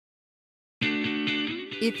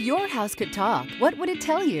If your house could talk, what would it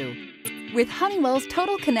tell you? With Honeywell's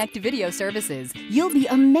Total Connect video services, you'll be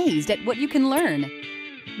amazed at what you can learn.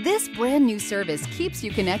 This brand new service keeps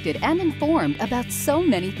you connected and informed about so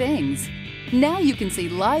many things. Now you can see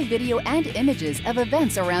live video and images of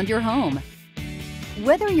events around your home.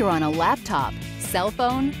 Whether you're on a laptop, cell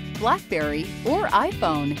phone, BlackBerry, or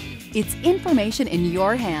iPhone, it's information in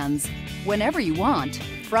your hands, whenever you want,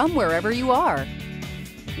 from wherever you are.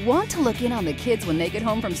 Want to look in on the kids when they get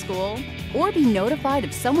home from school? Or be notified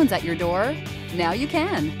if someone's at your door? Now you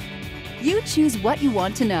can. You choose what you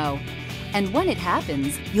want to know. And when it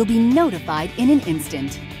happens, you'll be notified in an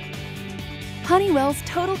instant. Honeywell's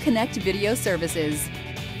Total Connect video services.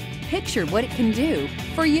 Picture what it can do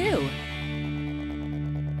for you.